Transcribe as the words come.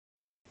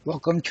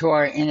Welcome to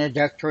our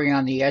introductory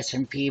on the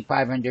S&P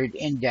 500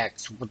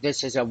 index.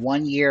 This is a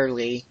one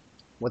yearly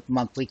with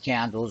monthly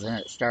candles, and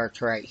it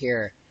starts right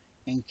here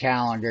in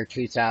calendar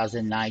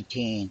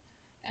 2019.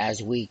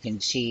 As we can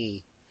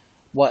see,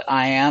 what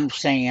I am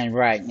saying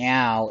right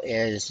now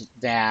is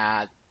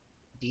that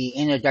the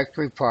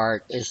introductory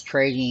part is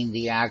trading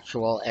the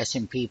actual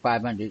S&P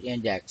 500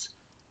 index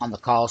on the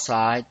call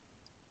side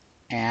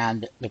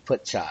and the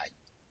put side,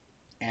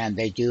 and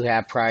they do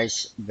have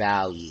price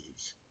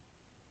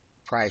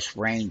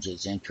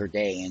ranges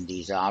intraday in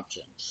these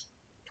options.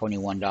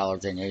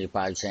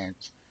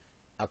 $21.85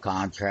 a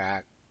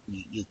contract.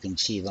 You can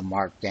see the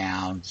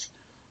markdowns.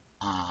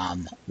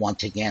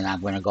 Once again, I'm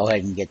going to go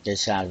ahead and get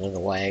this out of the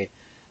way.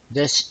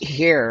 This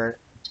here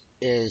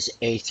is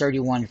a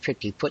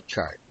 3150 put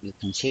chart. You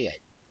can see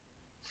it.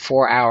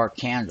 4-hour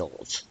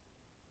candles.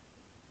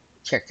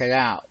 Check it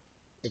out.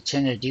 It's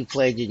in a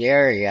deflated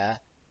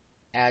area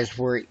as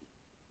we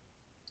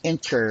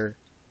enter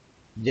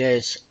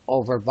this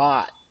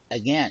overbought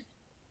again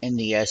in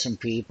the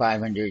S&P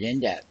 500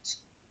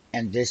 index.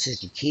 And this is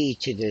the key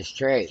to this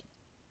trade.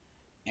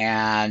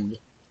 And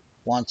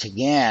once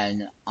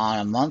again, on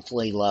a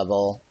monthly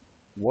level,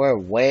 we're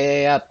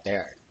way up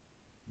there.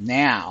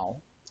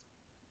 Now,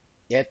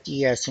 if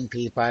the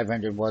S&P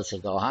 500 was to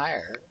go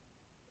higher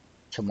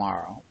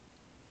tomorrow,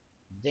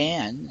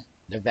 then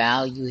the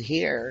value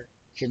here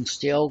can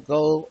still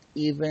go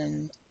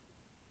even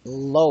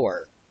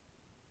lower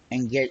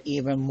and get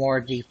even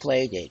more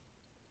deflated.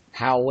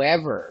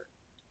 However,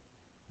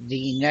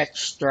 the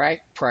next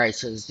strike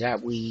prices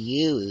that we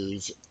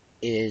use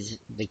is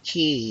the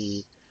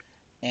key,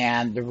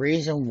 and the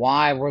reason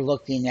why we're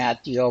looking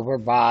at the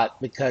overbought,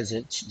 because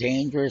it's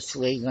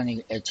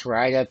it's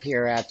right up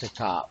here at the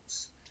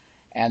tops.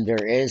 And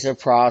there is a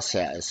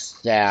process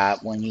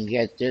that when you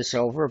get this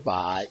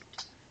overbought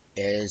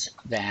is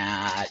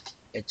that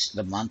it's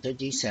the month of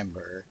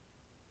December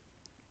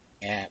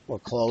and we're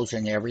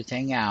closing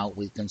everything out.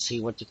 We can see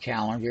what the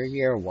calendar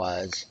year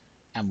was,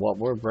 and what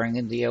we're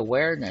bringing the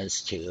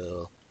awareness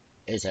to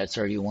is that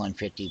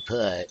 3150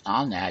 put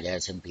on that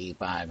S&P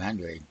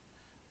 500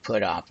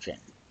 put option.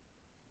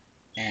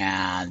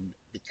 And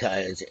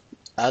because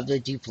of the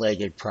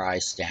deflated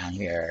price down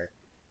here,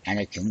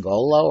 and it can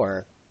go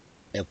lower,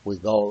 if we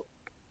go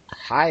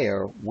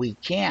higher, we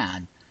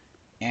can.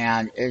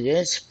 And it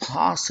is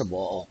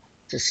possible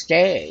to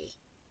stay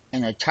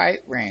in a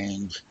tight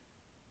range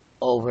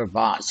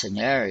overbought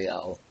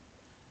scenario.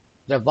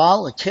 The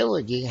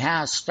volatility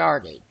has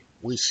started.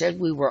 We said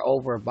we were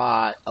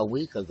overbought a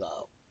week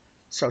ago.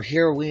 So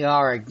here we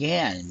are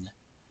again.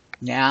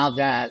 Now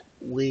that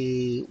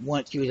we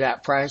went through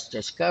that price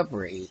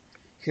discovery,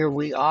 here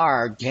we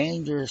are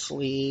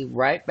dangerously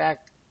right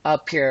back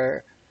up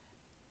here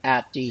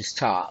at these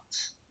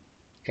tops.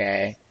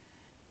 Okay.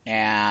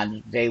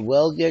 And they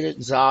will get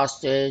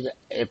exhausted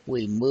if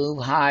we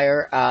move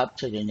higher up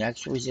to the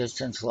next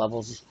resistance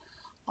levels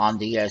on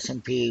the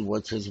S&P,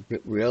 which is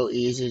real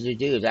easy to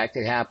do. That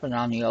could happen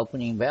on the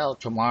opening bell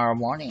tomorrow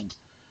morning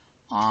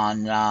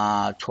on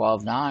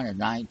 12/9 and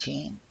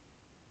 19.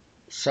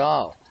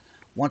 So,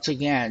 once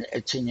again,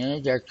 it's an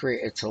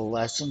introductory. It's a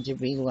lesson to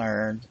be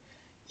learned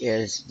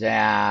is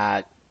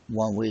that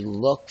when we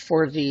look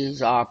for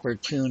these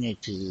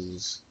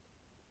opportunities,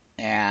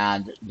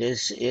 and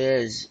this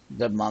is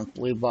the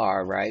monthly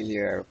bar right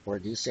here for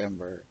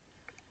December,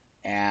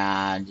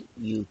 and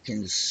you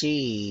can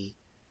see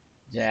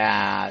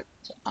that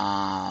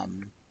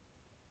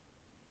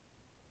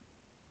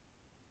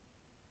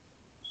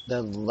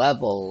the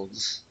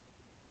levels,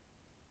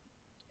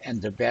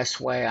 and the best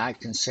way I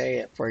can say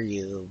it for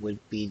you would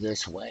be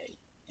this way: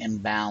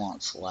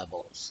 imbalance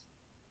levels.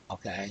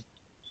 Okay,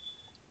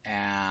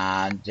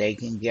 and they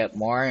can get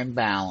more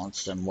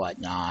imbalanced and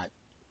whatnot,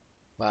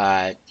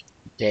 but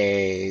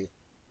they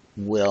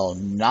will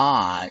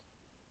not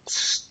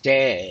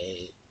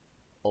stay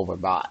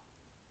overbought,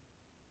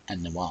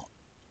 and they won't.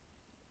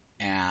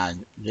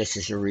 And this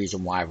is the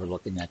reason why we're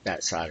looking at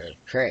that side of the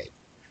trade.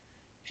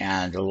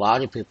 And a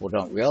lot of people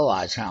don't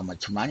realize how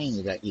much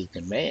money that you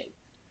can make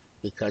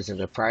because of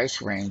the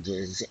price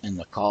ranges in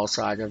the call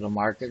side of the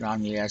market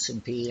on the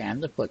S&P and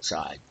the put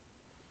side.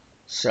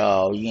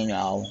 So,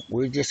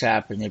 we just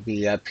happen to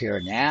be up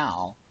here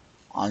now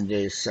on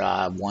this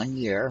 1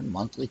 year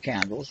monthly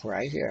candles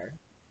right here.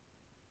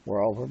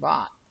 We're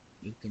overbought.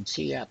 You can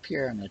see up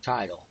here in the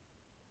title.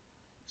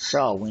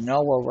 So we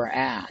know where we're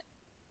at.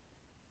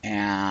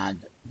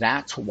 And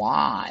that's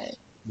why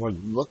we're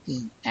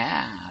looking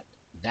at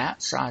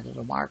that side of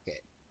the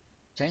market.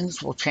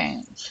 Things will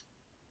change.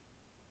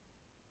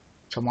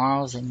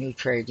 Tomorrow's a new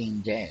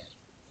trading day.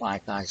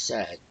 Like I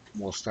said,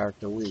 we'll start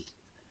the week.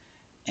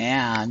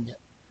 And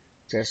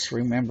just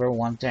remember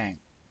one thing.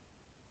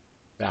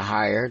 The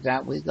higher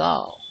that we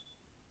go,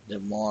 the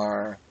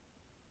more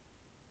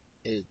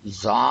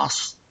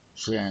exhaustion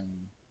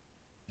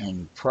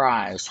and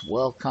price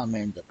will come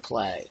into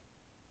play.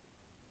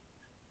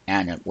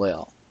 And it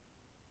will.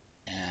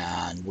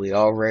 And we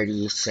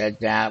already said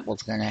that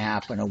was going to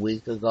happen a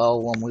week ago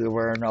when we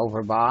were in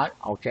overbought.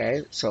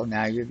 Okay, so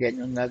now you're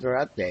getting another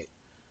update,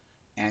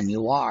 and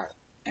you are.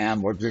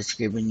 And we're just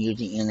giving you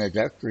the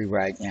introductory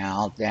right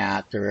now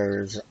that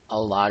there's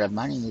a lot of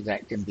money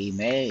that can be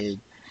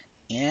made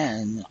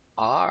in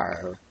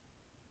our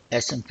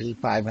S&P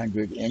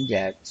 500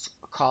 index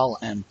call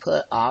and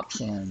put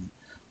option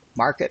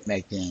market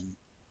making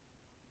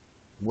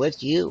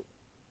with you.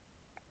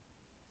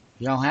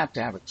 You don't have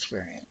to have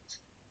experience.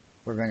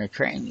 We're going to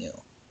train you,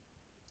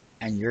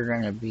 and you're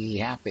going to be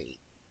happy.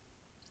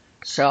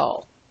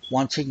 So,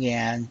 once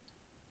again,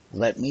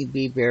 let me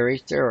be very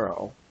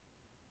thorough.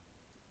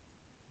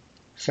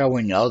 So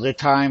we know the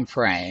time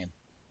frame,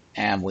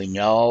 and we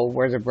know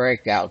where the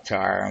breakouts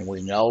are, and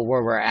we know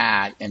where we're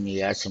at in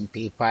the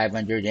S&P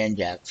 500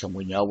 index, and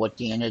we know what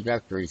the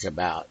introductory is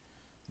about.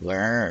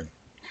 Learn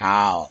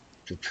how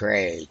to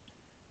trade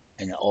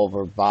an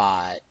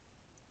overbought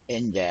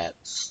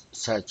index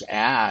such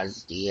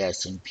as the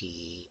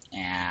S&P,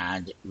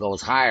 and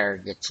goes higher,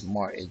 gets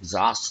more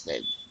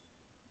exhausted,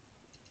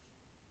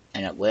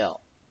 and it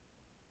will.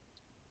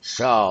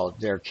 So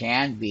there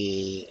can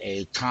be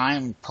a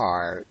time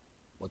part,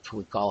 which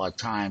we call a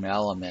time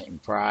element in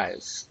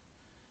price,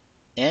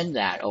 in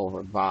that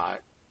overbought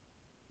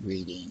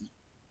reading.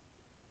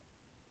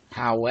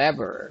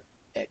 However,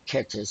 it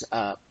catches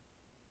up,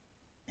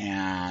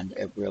 and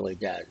it really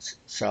does.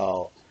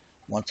 So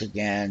once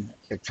again,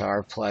 it's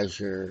our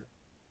pleasure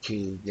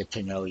to get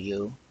to know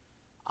you.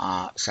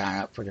 Sign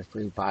up for the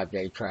free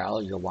 5-day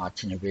trial. You're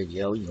watching a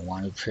video. You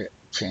want to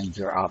change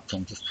your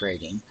options to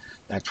trading.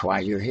 That's why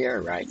you're here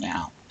right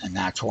now, and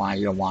that's why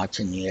you're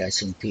watching the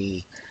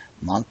S&P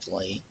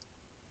monthly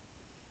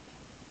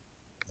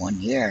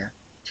 1 year,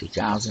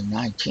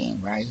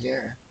 2019, right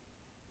here.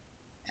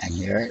 And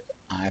here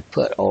I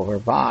put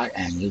overbought,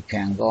 and you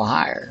can go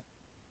higher.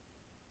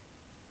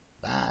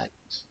 But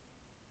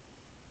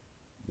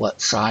what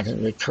side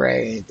of the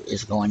trade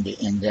is going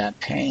to end up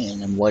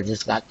paying, and what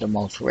has got the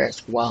most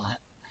risk? Well,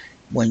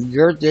 when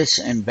you're this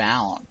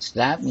imbalanced,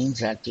 that means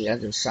that the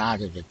other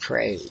side of the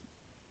trade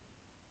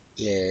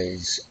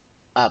is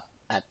up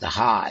at the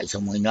highs,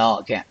 and we know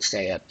it can't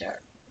stay up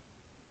there.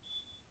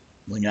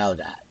 We know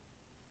that.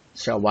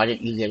 So why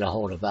didn't you get a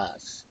hold of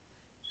us?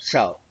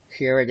 So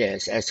here it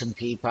is,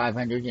 S&P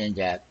 500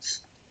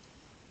 index.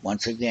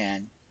 Once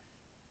again,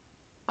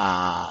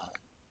 4-hour,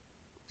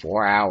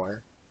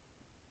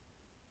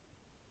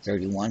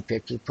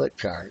 3150 put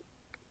chart,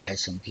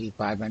 S&P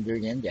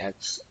 500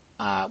 index.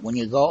 When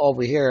you go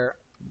over here,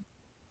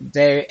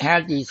 they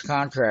had these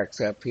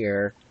contracts up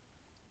here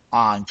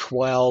on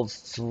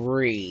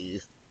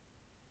 12/3.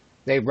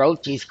 They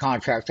wrote these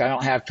contracts. I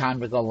don't have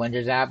time to go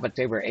into that, but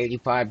they were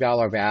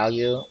 $85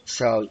 value.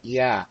 So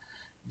yeah,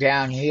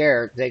 down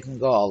here they can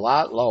go a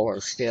lot lower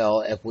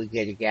still if we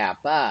get a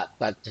gap up.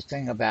 But the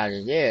thing about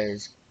it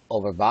is,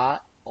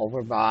 overbought,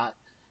 overbought.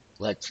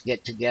 Let's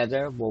get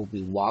together. We'll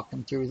be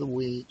walking through the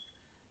week,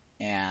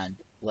 and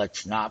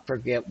let's not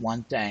forget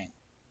one thing.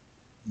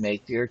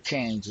 Make your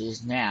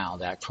changes now.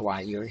 That's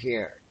why you're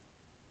here.